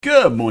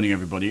Good morning,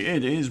 everybody.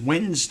 It is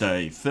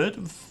Wednesday,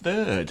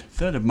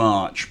 3rd of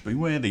March.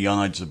 Beware the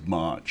Ides of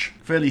March.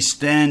 Fairly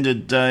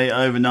standard day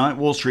overnight.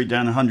 Wall Street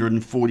down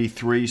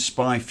 143.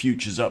 SPY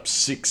futures up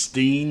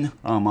 16.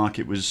 Our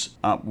market was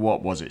up,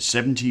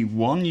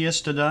 71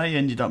 yesterday.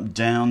 Ended up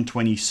down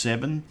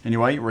 27.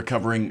 Anyway,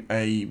 recovering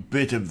a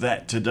bit of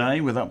that today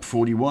with up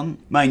 41.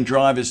 Main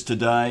drivers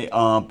today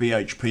are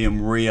BHP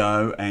and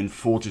Rio and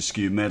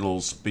Fortescue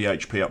Metals.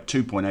 BHP up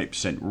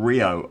 2.8%.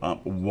 Rio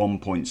up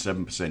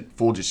 1.7%.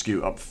 Fortescue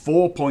up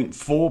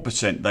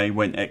 4.4%. They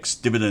went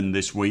ex-dividend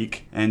this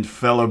week and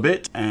fell a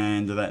bit,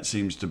 and that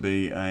seems to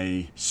be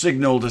a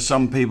signal to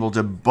some people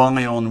to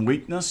buy on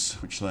weakness,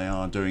 which they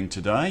are doing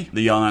today.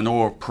 The iron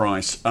ore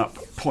price up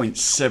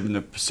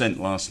 0.7%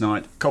 last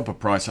night. Copper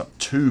price up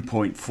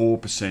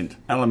 2.4%.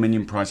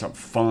 Aluminium price up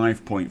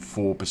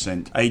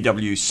 5.4%.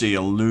 AWC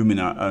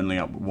alumina only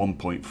up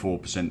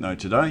 1.4% though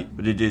today.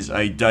 But it is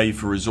a day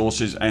for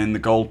resources, and the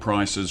gold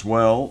price as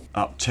well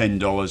up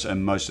 $10,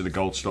 and most of the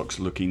gold stocks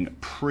looking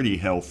pretty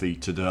healthy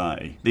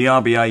today. The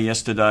RBA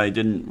yesterday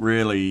didn't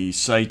really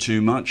say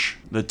too much.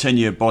 The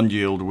 10-year bond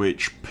yield,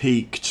 which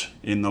peaked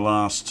in the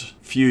last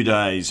few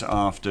days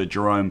after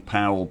Jerome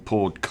Powell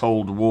poured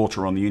cold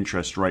water on the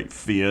interest rate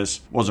fears,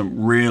 wasn't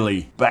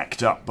really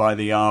backed up by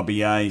the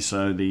RBA,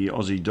 so the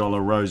Aussie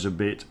dollar rose a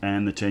bit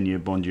and the 10-year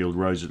bond yield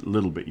rose a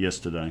little bit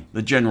yesterday.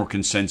 The general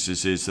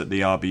consensus is that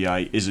the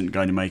RBA isn't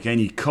going to make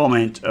any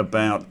comment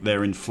about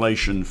their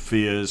inflation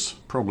fears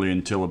probably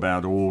until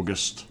about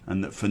August,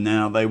 and that for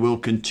now they will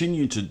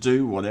continue to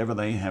do whatever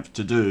they have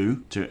to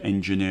do to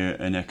engineer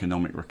an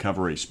economic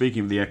recovery.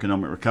 Speaking of the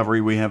economic recovery,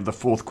 we have the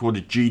fourth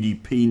quarter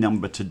GDP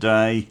number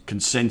today.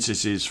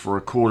 Consensus is for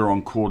a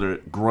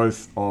quarter-on-quarter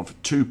growth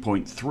of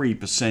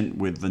 2.3%,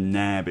 with the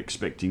NAB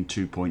expecting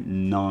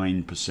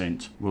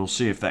 2.9%. We'll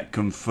see if that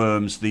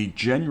confirms the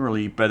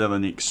generally better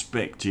than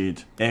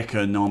expected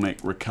economic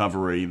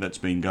recovery that's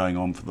been going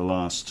on for the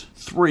last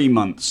 3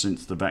 months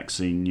since the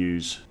vaccine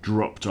news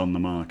dropped on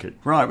the market.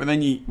 Right,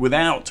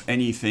 without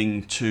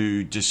anything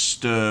to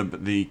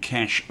disturb the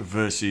cash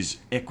versus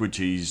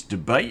equities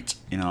debate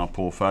in our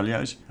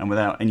portfolios, and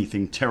without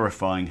anything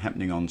terrifying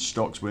happening on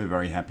stocks, we're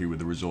very happy with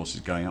the resources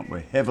going up. We're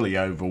heavily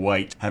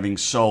overweight, having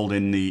sold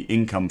in the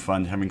income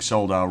fund, having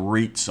sold our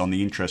REITs on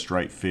the interest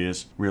rate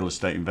fears, real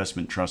estate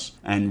investment trusts,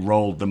 and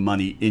rolled the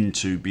money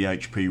into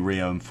BHP,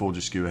 Rio and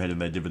Fortescue ahead of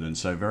their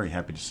dividends. So very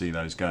happy to see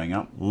those going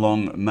up.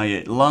 Long may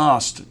it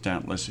last.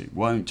 Doubtless it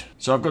won't.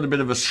 So I've got a bit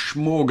of a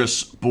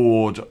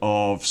smorgasbord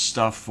of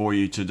stuff for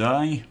you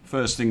today.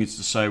 First thing is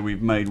to say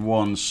we've made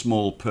one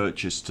small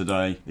purchase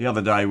today. The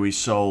other day we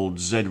sold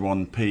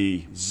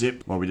Z1P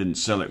Zip. Well, we didn't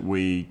sell it.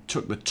 We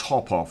took the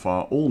top off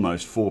our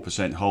almost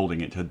 4% holding.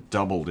 It had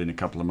doubled in a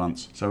couple of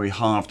months. So we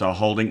halved our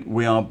holding.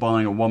 We are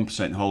buying a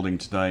 1% holding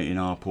today in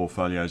our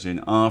portfolios in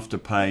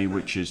Afterpay,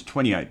 which is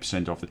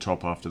 28% off the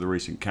top after the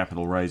recent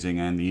capital raising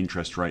and the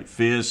interest rate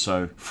fears.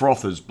 So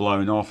froth has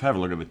blown off. Have a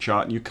look at the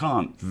chart, and you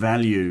can't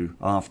value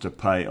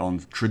Afterpay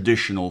on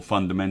traditional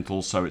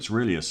fundamentals, so it's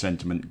really a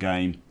sentiment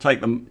game.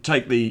 Take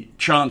the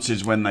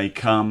chances when they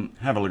come.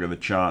 Have a look at the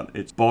chart.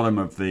 It's bottom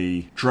of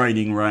the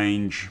trading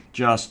range,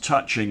 just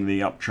touching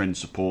the uptrend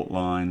support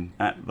line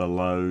at the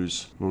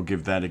lows. We'll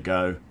give that a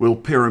go. We'll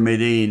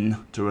pyramid in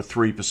to a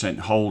 3%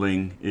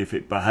 holding if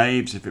it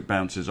behaves, if it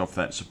bounces off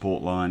that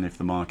support line, if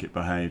the market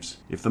behaves.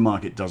 If the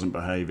market doesn't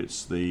behave,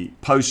 it's the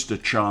poster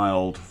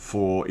child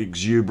for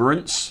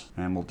exuberance,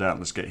 and we'll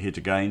doubtless get hit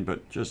again,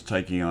 but just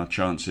taking our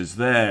chances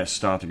there,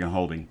 starting a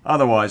holding.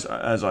 Otherwise,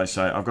 as I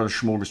say, I've got a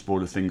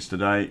smorgasbord of things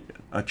today.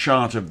 A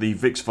chart of the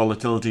VIX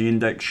Volatility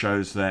Index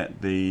shows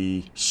that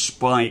the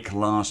spike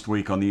last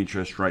week on the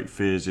interest rate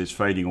fears is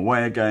fading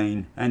away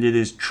again, and it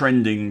is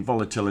trending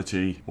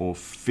volatility or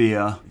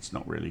fear. It's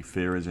not really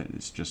fear, is it?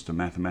 It's just a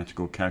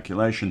mathematical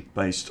calculation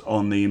based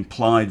on the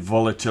implied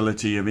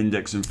volatility of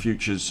index and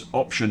futures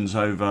options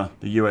over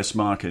the US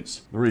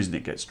markets. The reason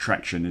it gets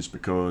traction is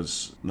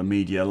because the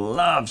media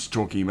loves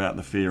talking about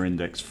the fear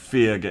index.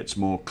 Fear gets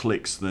more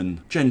clicks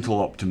than gentle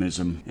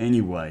optimism.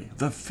 Anyway,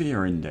 the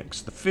fear index.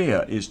 The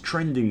fear is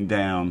trending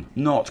down,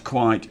 not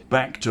quite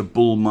back to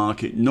bull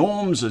market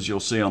norms, as you'll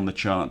see on the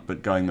chart,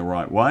 but going the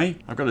right way.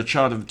 I've got a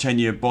chart of the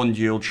 10-year bond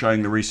yield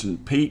showing the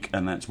recent peak,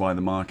 and that's why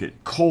the market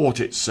caught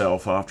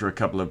itself after a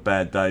couple of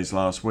bad days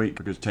last week,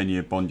 because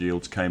 10-year bond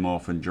yields came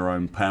off and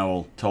Jerome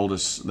Powell told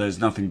us there's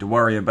nothing to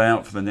worry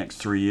about for the next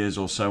 3 years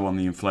or so on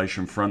the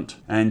inflation front.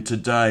 And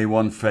today,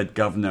 one Fed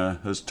governor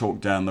has talked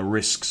down the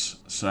risks,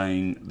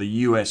 saying the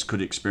US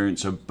could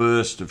experience a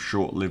burst of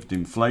short-lived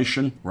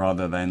inflation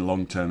rather than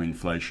long-term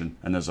inflation.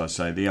 And as I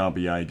say, the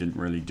RBA didn't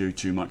really do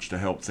too much to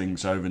help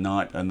things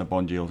overnight, and the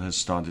bond yield has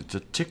started to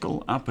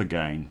tickle up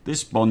again.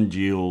 This bond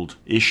yield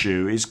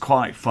issue is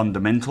quite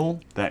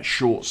fundamental. That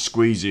short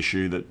squeeze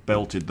issue that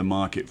belted the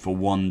market for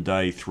one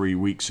day 3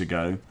 weeks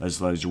ago as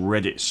those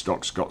Reddit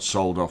stocks got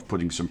sold off,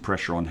 putting some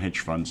pressure on hedge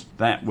funds.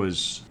 That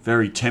was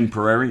very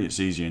temporary. It's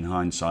easy in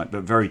hindsight,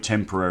 but very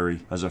temporary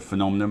as a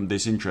phenomenon.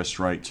 This interest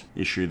rate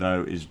issue,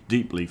 though, is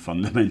deeply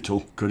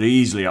fundamental. Could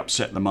easily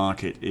upset the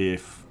market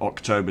if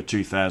October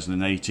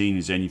 2018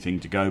 is anything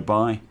to go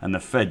by. And the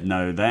Fed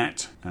know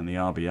that, and the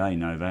RBA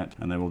know that,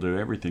 and they will do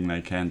everything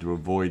they can to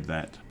avoid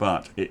that.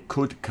 But it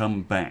could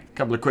come back. A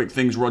couple of quick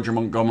things. Roger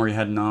Montgomery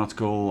had an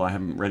article. I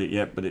haven't read it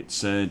yet, but it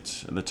said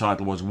the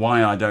title was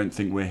 "Why I Don't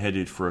Think We're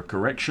Headed for a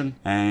Correction."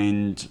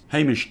 And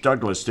Hamish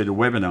Douglas did a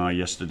webinar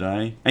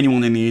yesterday.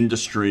 Anyone in the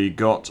industry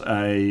got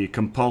a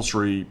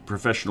compulsory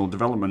professional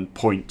development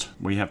point.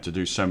 We have to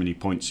do so many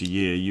points a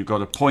year. You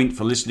got a point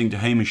for listening to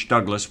Hamish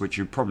Douglas, which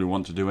you probably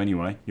want to do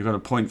anyway. You got a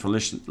point for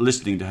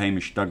listening to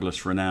Hamish Douglas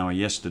for an hour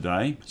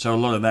yesterday. So a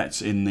lot of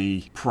that's in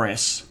the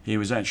press. He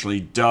was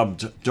actually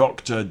dubbed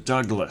Dr.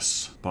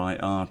 Douglas by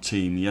our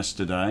team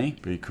yesterday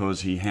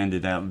because he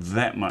handed out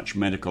that much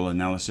medical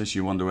analysis.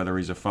 You wonder whether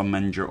he's a fund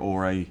manager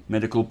or a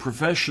medical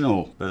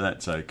professional, but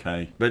that's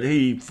okay. But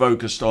he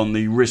focused on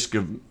the risk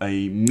of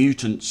a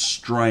mutant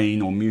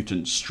strain or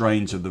mutant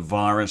strains of the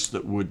virus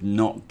that would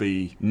not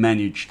be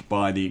managed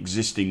by the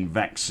existing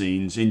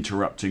vaccines,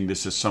 interrupting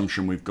this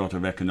assumption we've got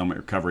of economic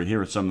recovery.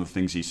 Here are some of the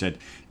things he said.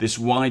 This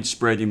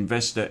widespread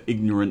investor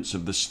ignorance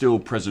of the still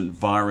present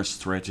virus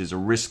threat is a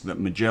risk that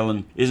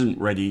Magellan isn't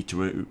ready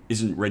to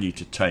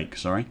take.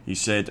 He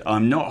said,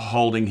 I'm not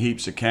holding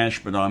heaps of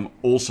cash, but I'm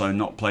also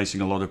not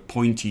placing a lot of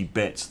pointy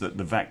bets that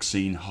the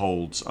vaccine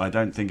holds. I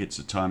don't think it's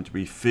a time to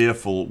be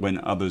fearful when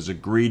others are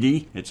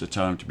greedy. It's a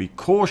time to be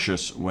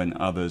cautious when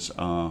others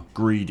are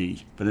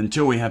greedy. But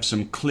until we have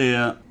some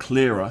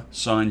clearer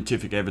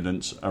scientific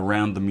evidence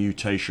around the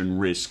mutation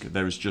risk,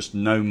 there is just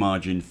no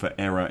margin for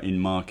error in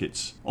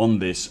markets on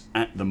this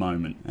at the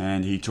moment.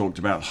 And he talked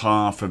about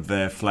half of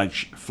their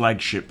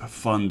flagship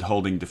fund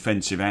holding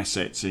defensive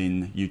assets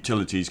in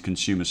utilities,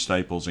 consumer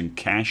staples and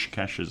cash.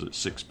 Cash is at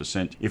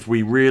 6%. If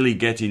we really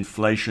get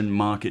inflation,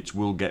 markets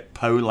will get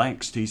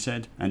poleaxed, he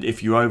said. And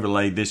if you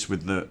overlay this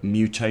with the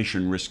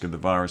mutation risk of the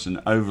virus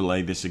and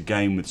overlay this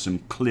again with some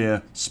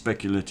clear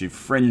speculative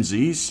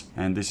frenzies,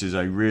 and this is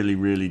a really,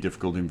 really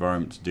difficult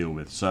environment to deal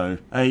with. So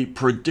a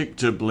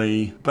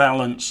predictably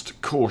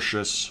balanced,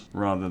 cautious,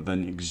 rather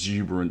than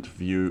exuberant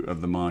view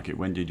of the market.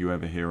 When did you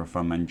ever hear a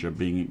fund manager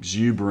being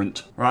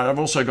exuberant? Right, I've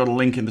also got a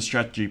link in the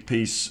strategy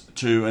piece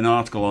to an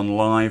article on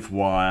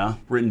Livewire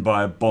written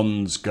by a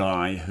bonds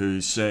guy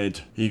who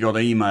said he got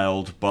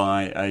emailed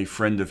by a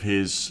friend of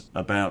his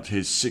about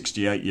his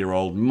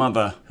 68-year-old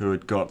mother who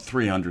had got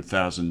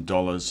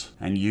 $300,000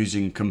 and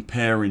using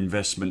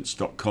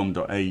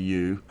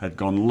compareinvestments.com.au had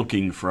gone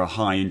looking for a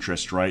high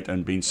interest rate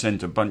and been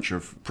sent a bunch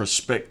of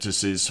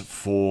prospectuses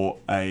for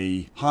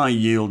a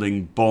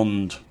high-yielding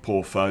bond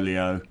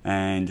portfolio,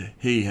 and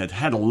he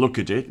had a look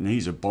at it, and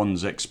he's a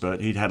bonds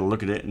expert. He'd had a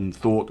look at it and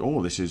thought,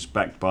 oh, this is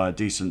backed by a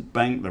decent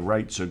bank, the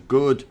rates are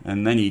good.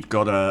 And then he'd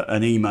got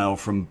an email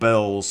from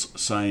Bells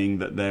saying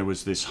that there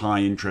was this high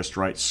interest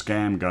rate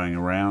scam going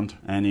around,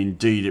 and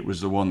indeed it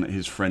was the one that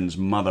his friend's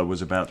mother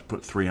was about to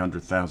put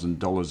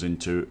 $300,000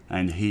 into,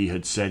 and he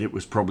had said it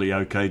was probably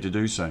okay to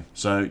do so.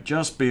 So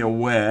just be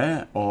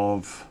aware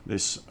of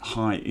this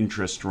high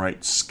interest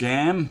rate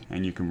scam,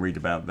 and you can read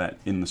about that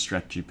in the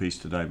strategy piece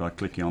today by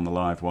clicking on the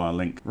Livewire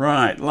link.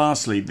 Right,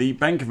 lastly, the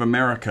Bank of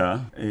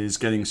America is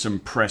getting some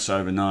press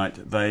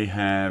overnight. They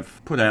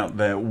have put out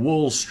their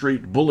Wall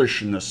Street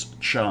bullishness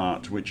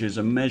chart, which is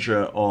a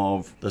measure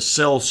of the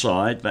sell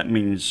side. That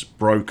means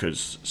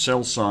brokers.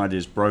 Sell side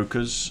is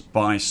brokers,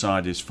 buy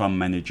side is fund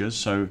managers.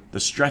 So the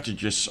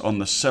strategists on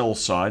the sell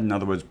side, in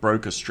other words,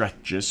 broker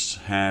strategists,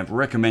 have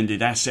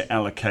recommended asset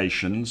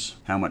allocations,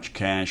 how much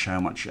cash,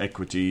 how much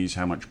equities,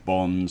 how much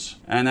bonds,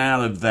 and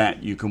out of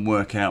that you can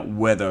work out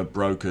whether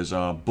brokers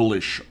are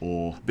bullish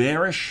or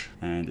bearish,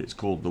 and it's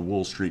called the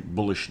Wall Street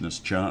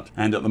bullishness chart.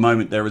 And at the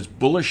moment they're as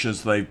bullish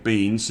as they've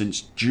been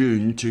since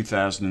June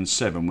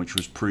 2007, which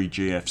was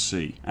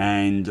pre-GFC.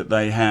 And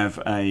they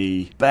have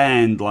a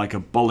band like a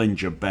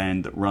Bollinger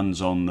Band that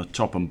runs on the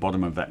top and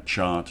bottom of that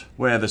chart,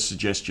 where the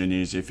suggestion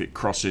is if it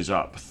crosses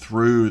up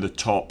through the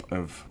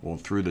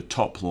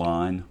top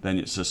line, then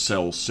it's a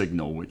sell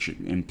signal, which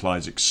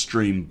implies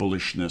extreme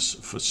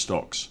bullishness for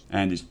stocks,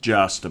 and it's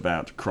just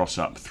about to cross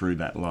up through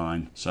that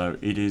line. So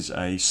it is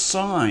a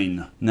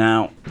sign.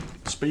 Now,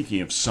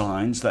 speaking of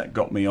signs, that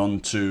got me on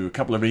to a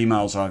couple of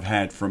emails I've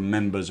had from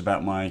members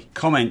about my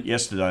comment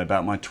yesterday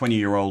about my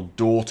 20-year-old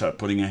daughter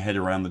putting her head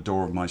around the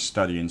door of my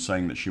study and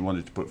saying that she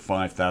wanted to put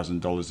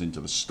 $5,000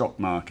 into the stock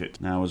market.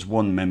 Now, as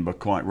one member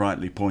quite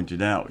rightly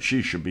pointed out,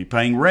 she should be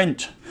paying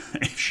rent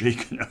if she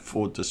can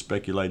afford to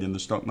speculate in the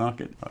stock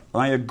market.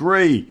 I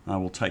agree. I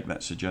will take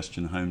that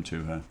suggestion home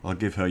to her. I'll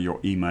give her your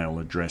email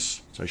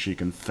address so she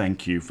can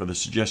thank you for the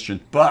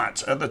suggestion.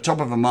 But at the top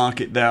of a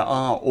market, there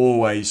are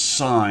always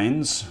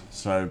signs.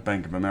 So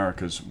Bank of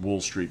America's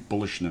Wall Street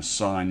bullishness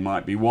sign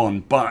might be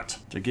one. But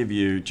to give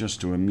you,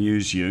 just to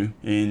amuse you,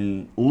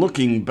 in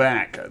looking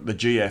back at the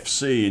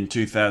GFC in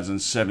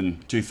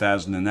 2007,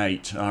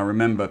 2008, I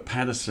remember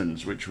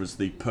Patterson's, which was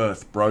the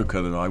Perth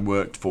broker that I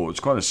worked for. It's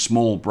quite a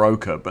small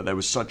broker, but there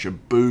was such a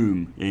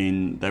boom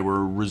they were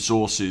a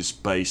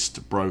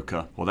resources-based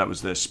broker, or that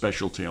was their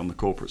specialty on the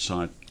corporate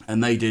side.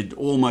 and they did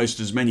almost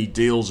as many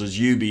deals as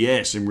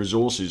UBS in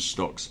resources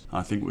stocks,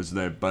 I think was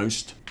their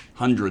boast.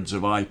 Hundreds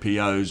of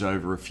IPOs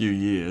over a few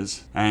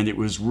years, and it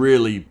was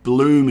really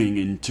blooming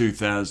in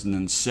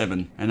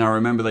 2007. And I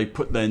remember they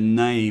put their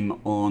name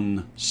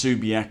on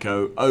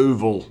Subiaco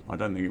Oval. I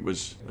don't think it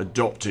was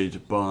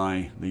adopted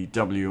by the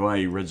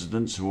WA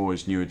residents, who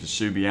always knew it as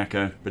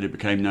Subiaco, but it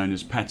became known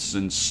as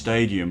Patterson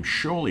Stadium.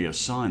 Surely a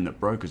sign that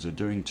brokers are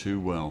doing too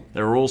well.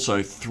 There are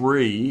also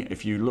three,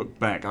 if you look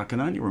back, I can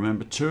only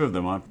remember two of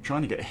them. I'm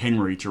trying to get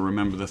Henry to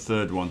remember the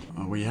third one.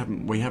 We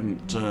haven't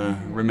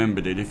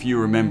remembered it. If you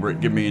remember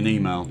it, give me an email.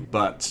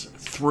 But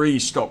three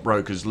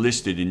stockbrokers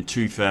listed in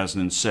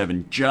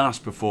 2007,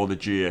 just before the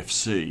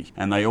GFC,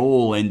 and they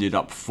all ended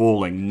up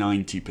falling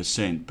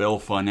 90%. Bell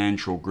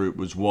Financial Group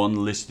was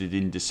one, listed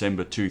in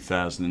December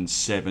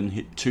 2007,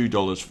 hit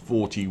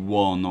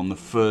 $2.41 on the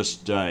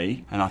first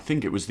day, and I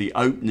think it was the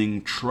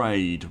opening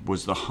trade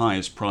was the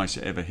highest price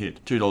it ever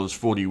hit,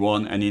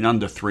 $2.41, and in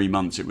under 3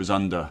 months it was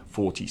under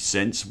 40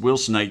 cents.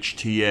 Wilson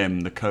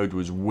HTM, the code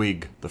was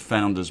WIG. The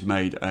founders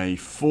made a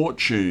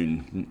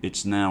fortune.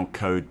 It's now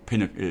code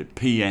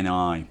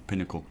PNI,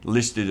 Pinnacle,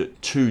 listed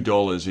at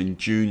 $2 in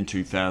June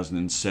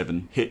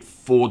 2007, hit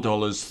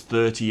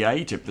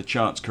 $4.38 if the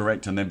chart's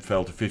correct, and then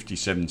fell to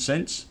 57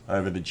 cents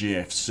over the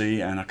GFC,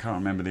 and I can't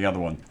remember the other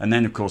one. And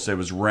then of course there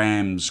was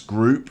Rams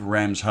Group,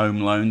 Rams Home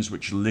Loans,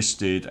 which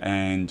listed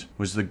and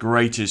was the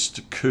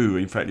greatest coup.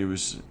 In fact, it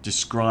was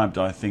described,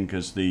 I think,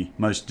 as the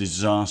most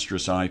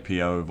disastrous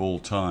IPO of all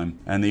time.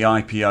 And the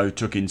IPO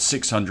took in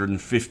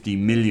 $650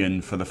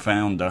 million for the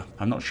founder.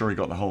 I'm not sure he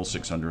got the whole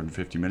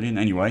 $650 million.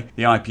 Anyway,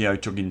 the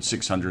IPO took in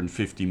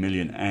 $650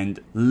 million, and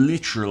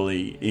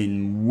literally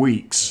in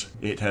weeks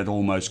it had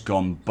almost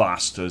gone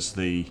bust as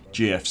the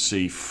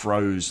GFC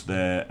froze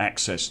their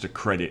access to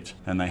credit,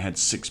 and they had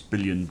 $6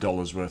 billion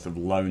worth of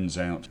loans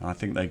out. I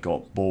think they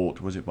got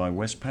bought, was it by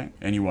Westpac?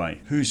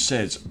 Anyway, who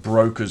says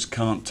brokers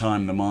can't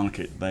time the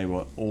market? They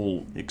were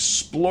all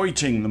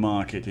exploiting the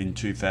market in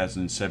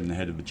 2007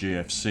 ahead of the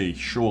GFC.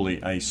 Surely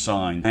a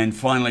sign. And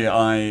finally,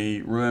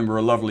 I remember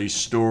a lovely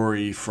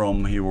story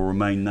from, he will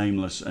remain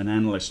nameless, an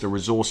analyst, a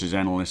resources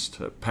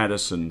analyst at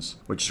Patterson's,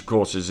 which of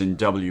course is in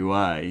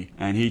WA,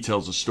 and he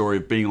tells a story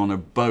of being on a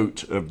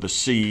boat of the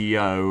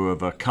CEO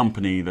of a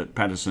company that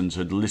Patterson's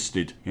had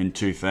listed in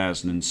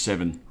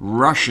 2007,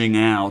 rushing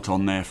out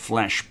on their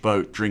flash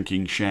boat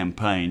drinking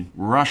champagne,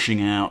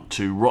 rushing out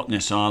to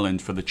Rottnest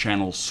Island for the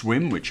Channel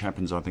Swim, which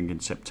happens I think in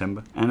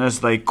September. And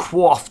as they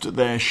quaffed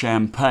their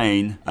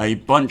champagne, a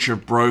bunch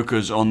of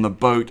brokers on the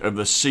boat of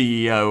the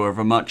CEO of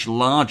a much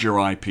larger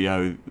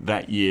IPO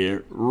that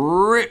year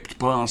ripped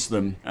past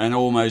them and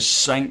almost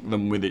sank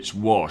them with its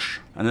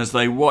wash. And as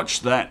they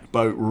watched that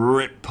boat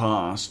rip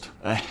past,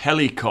 a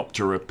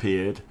helicopter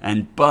appeared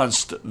and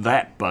buzzed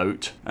that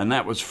boat, and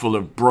that was full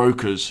of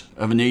brokers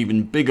of an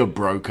even bigger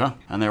broker,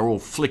 and they're all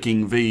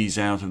flicking V's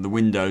out of the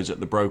windows at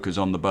the brokers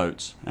on the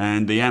boats.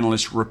 And the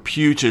analyst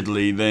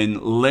reputedly then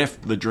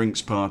left the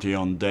drinks party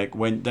on deck,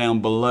 went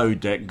down below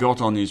deck, got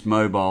on his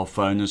mobile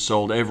phone and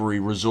sold every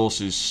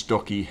resources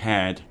stock he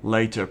had,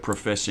 later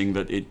professing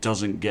that it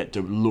doesn't get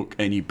to look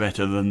any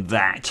better than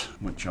that,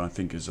 which I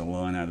think is a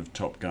line out of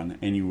Top Gun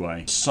anyway.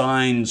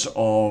 Signs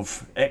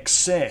of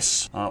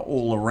excess are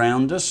all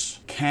around us.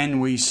 Can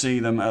we see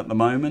them at the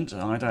moment?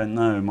 I don't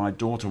know. My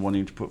daughter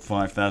wanting to put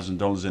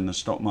 $5,000 in the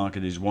stock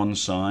market is one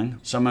sign.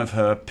 Some of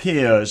her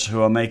peers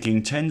who are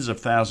making tens of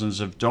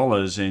thousands of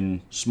dollars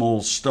in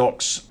small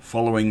stocks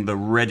following the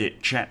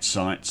Reddit chat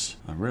sites,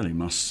 I really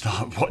must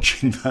start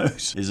watching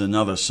those, is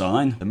another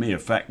sign. The mere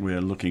fact we're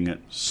looking at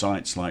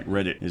sites like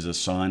Reddit is a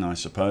sign, I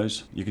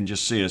suppose. You can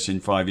just see us in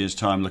 5 years'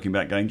 time looking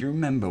back going, do you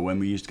remember when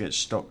we used to get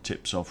stock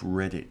tips off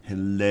Reddit?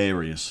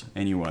 Hilarious.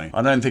 Anyway,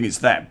 I don't think it's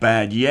that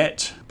bad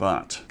yet,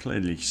 but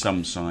clearly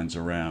some signs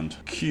around.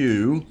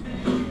 Q.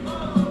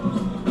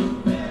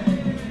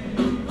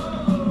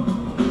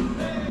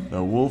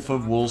 The Wolf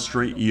of Wall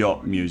Street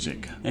yacht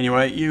music.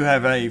 Anyway, you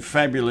have a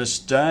fabulous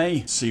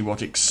day. See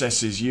what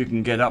excesses you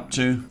can get up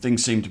to.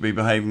 Things seem to be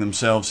behaving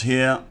themselves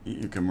here.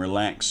 You can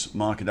relax.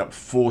 Market up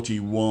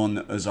 41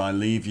 as I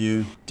leave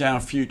you. Dow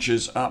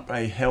futures up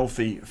a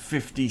healthy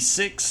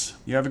 56.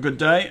 You have a good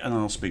day, and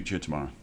I'll speak to you tomorrow.